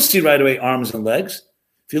 you don't see right away arms and legs.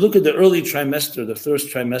 If you look at the early trimester, the first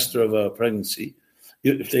trimester of a pregnancy,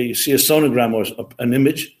 if you see a sonogram or an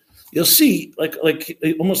image, you'll see like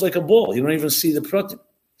almost like a ball. You don't even see the protein.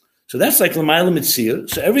 So that's like l'mayla mitzir.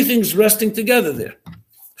 So everything's resting together there.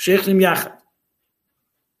 Sheichlim yachad.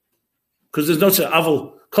 Because there's no say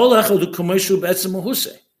aval kol echad u'kameshu be'etzem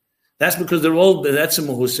mahusei. That's because they're all be'etzem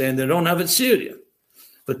mahusei and they don't have it Syria.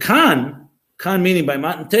 But kan meaning by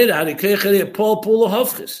Matan Torah, harikeichari Paul Pulo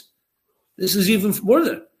Hafchis. This is even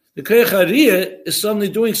further. The Koyach HaRiyah is suddenly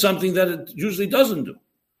doing something that it usually doesn't do.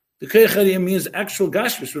 The Koyach HaRiyah means actual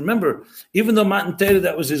gashmis. Remember, even though Matan Torah,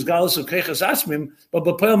 that was his galus of Koyach Asmim, but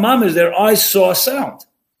B'Poel Maamar, their eyes saw a sound,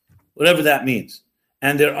 whatever that means,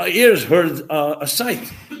 and their ears heard a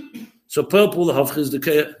sight. So Poel Pula Hafch is the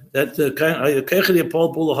Koyach HaRiyah,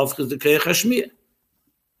 Poel Pula Hafch is the Koyach HaShmiyah.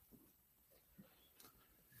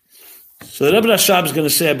 So the Rebbe Rashab is going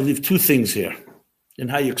to say, I believe, two things here in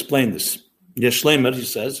how you explain this. Yesh Shleimer, he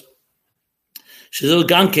says, Shizil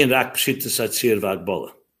Gankin Rak Pshitas Hatzir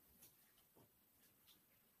V'Agbola.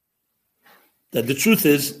 That the truth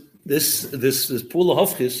is, this Pula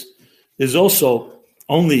Hafchis is also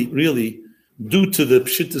only really due to the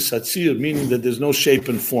Pshitas Hatzir, meaning that there's no shape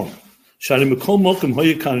and form. Shari Mekol Mokum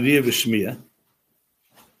Hoye Kan Riyah V'Shmiyah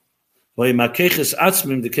Hoye Makeches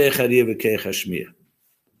Atzmim D'Keich HaRiyah V'Keich HaShmiyah.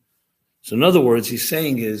 So in other words, he's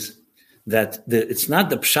saying is that it's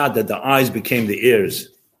not the pshat that the eyes became the ears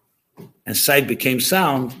and sight became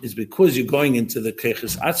sound. It's because you're going into the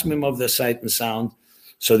keches atzmim of the sight and sound.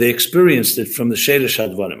 So they experienced it from the sheirish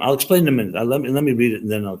hadvarim. I'll explain in a minute. Let me read it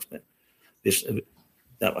and then I'll explain.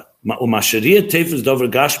 That one. U'mashariyah tefes dover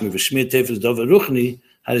gashmi v'shmiyah tefes dover ruchni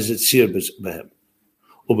has it sir behem.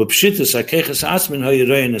 U'b'pshitas hakeches atzmin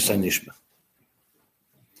ha'yiroyenes hanishma.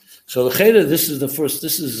 So the chayra, this is the first.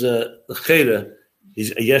 This is the chayra.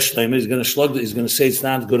 He's a yesh shleimer. He's going to slug. He's going to say it's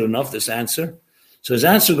not good enough. This answer. So his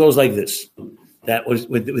answer goes like this: that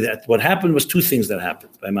what happened was two things that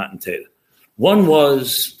happened by Matan Torah. One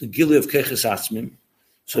was the Gili of Keches Atzmim.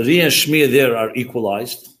 So Riyah and Shmiya there are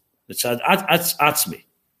equalized. It's Atzmi.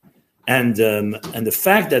 And the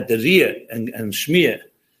fact that the Riyah and Shmiya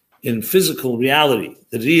in physical reality,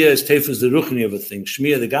 the Riyah is Tefus the Ruchni of a thing,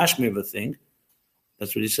 Shmiya the Gashmi of a thing.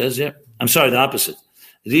 That's what he says here. I'm sorry, the opposite.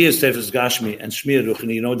 Riyah is Tefus Gashmi and Shmiya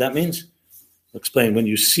Ruchni. You know what that means? I'll explain. When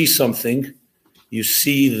you see something, you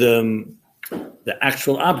see the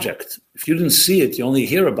actual object. If you didn't see it, you only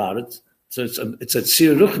hear about it. So it's a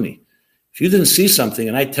Tzir Ruchni. If you didn't see something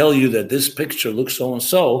and I tell you that this picture looks so and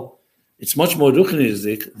so, it's much more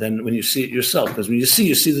Ruchnizik than when you see it yourself. Because when you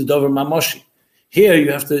see the Dover Mamoshi. Here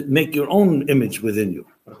you have to make your own image within you.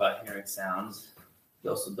 What about hearing sounds?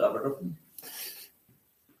 You also Dover Ruchni?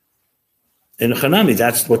 In Hanami,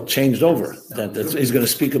 that's what changed over. He's going to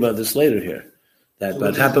speak about this later here. That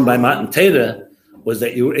what happened by Matan Torah was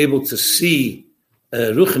that you were able to see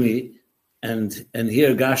Ruchni and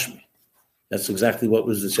hear Gashmi. That's exactly what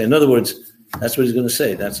was to say. In other words, that's what he's going to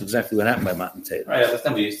say. That's exactly what happened by Matan Torah. Right, I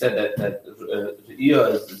understand, but you said that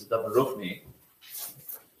Riyah is Dover Ruchni.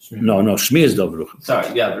 No, Shmi is Dover Ruchni.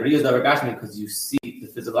 Sorry, yeah, but Riyah is Dover Gashmi because you see the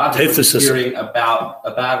physical object, hearing about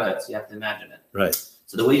it, so you have to imagine it. Right.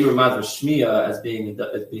 So the way you remind of Shmiya as being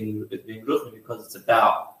Ruchni because it's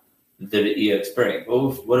about the Riyah experience.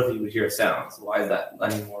 What if you would hear sounds? Why is that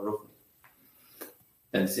any more Ruchni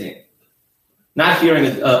than seeing? Not hearing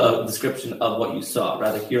a description of what you saw,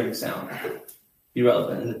 rather hearing sound.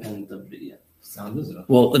 Irrelevant, independent of the sound, isn't it?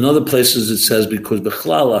 Well, in other places it says because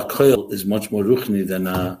Bechlal HaKoil is much more Ruchni than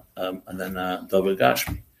Dover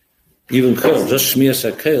Gashmi. Even Koil, just Shmiyas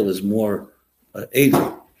HaKoil is more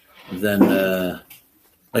Eidim than,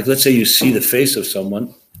 like let's say you see the face of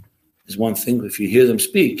someone, is one thing. If you hear them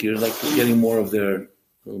speak, you're like getting a little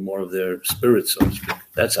more of their spirit, so to speak.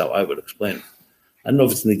 That's how I would explain it. I don't know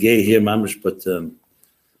if it's in the gay here, Mamish, but Al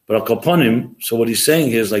Kaponim, so what he's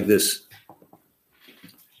saying here is like this.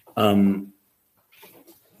 That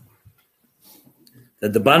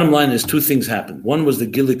the bottom line is two things happened. One was the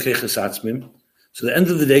Gili Keches Atzmim. So at the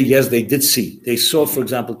end of the day, yes, they did see. They saw, for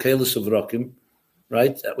example, Kelis of Rokim,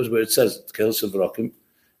 right? That was where it says, Kelis of Rokim.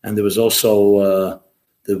 And there was also,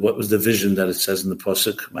 what was the vision that it says in the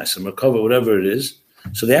Pasuk, Ma'aser Merkava, whatever it is.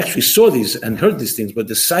 So they actually saw these and heard these things, but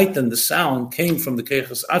the sight and the sound came from the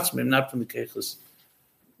Keches Atzmim, not from the Keches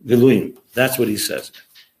Giluyim. That's what he says.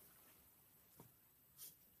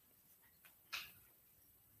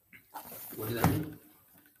 What does that mean?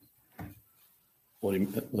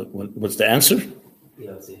 What's the answer?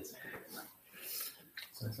 Yeah, that's the answer.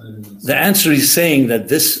 The answer is saying that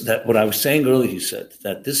what I was saying earlier, he said,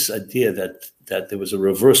 that this idea that there was a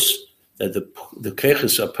reverse, that the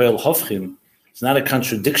Keches Apel Hofchim, it's not a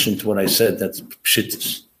contradiction to what I said, that's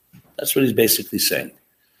Pshittis. That's what he's basically saying.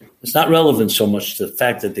 It's not relevant so much to the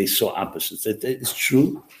fact that they saw opposites. It's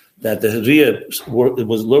true that the Riyah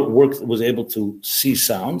was able to see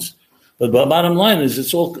sounds, but the bottom line is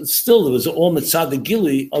it was all mitzad the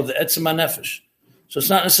gili of the etzem nefesh. So it's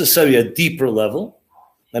not necessarily a deeper level.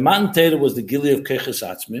 The Matan Torah was the gili of keches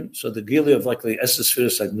atzmim, so the gili of like the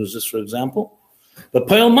esespheres like Nuzis, for example. But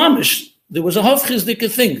Poel Mamish, there was a hofchizdik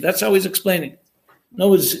thing. That's how he's explaining.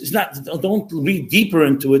 No, it's not. Don't read deeper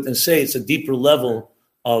into it and say it's a deeper level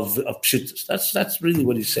of pshittus. That's really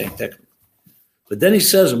what he's saying technically. But then he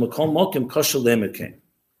says, "Makom mokim kosher lemekein."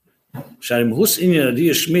 Sharim hus inyan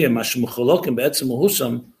adiyah shmiyah mashmucholokim be'etzem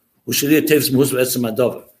mahusam u'shaliyah tevs mahus be'etzem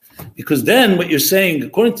adover. Because then what you're saying,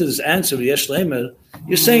 according to this answer, Yesh Leimer,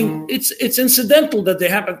 you're saying it's incidental that they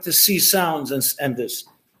happen to see sounds and this.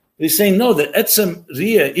 But he's saying no, the etzem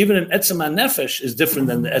riyah, even in etzem nefesh, is different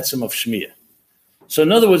than the etzem of shmiyah. So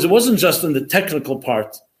in other words, it wasn't just in the technical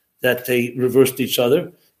part that they reversed each other.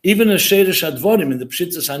 Even in Sheirish Advorim, in the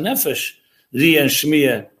Pshittas HaNefesh, Riyah and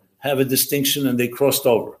Shmiyah have a distinction and they crossed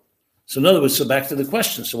over. So in other words, so back to the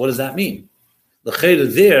question. So what does that mean? The Chayda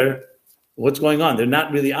there, what's going on? They're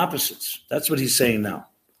not really opposites. That's what he's saying now.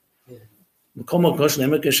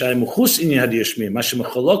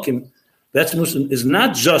 That is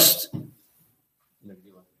not just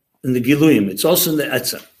in the Giluyim, it's also in the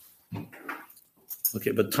Etzem.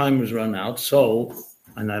 Okay, but time has run out, so,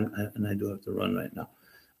 and I do have to run right now.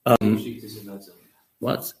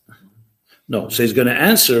 What? No, so he's going to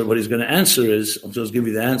answer, what he's going to answer is, I'll just give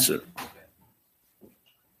you the answer.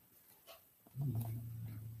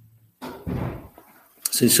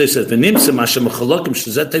 So he says, "V'nimtzem Hashem mechalokim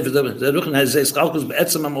shezet tefes deruchen hazeh schalkus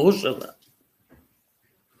be'etzem ha'mahush shela."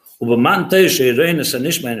 U'b'matan Torah she'irein es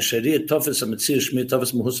hanishma en she'riyah tofes ha'metzir shmiyah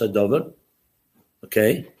tofes mahus hadover.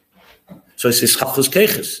 Okay, so he says schalkus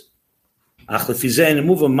keches. Ach lefizeh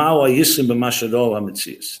nemuva ma'u ha'yisrim b'ma she'ro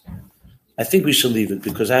ha'metzias. I think we should leave it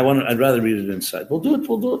because I'd rather read it inside. We'll do it.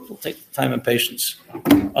 We'll take time and patience.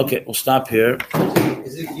 Okay, we'll stop here.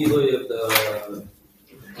 Is it Giloi of the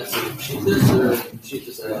Cheetahs or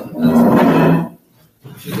Cheetahs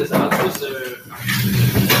Cheetahs Outfits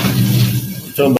or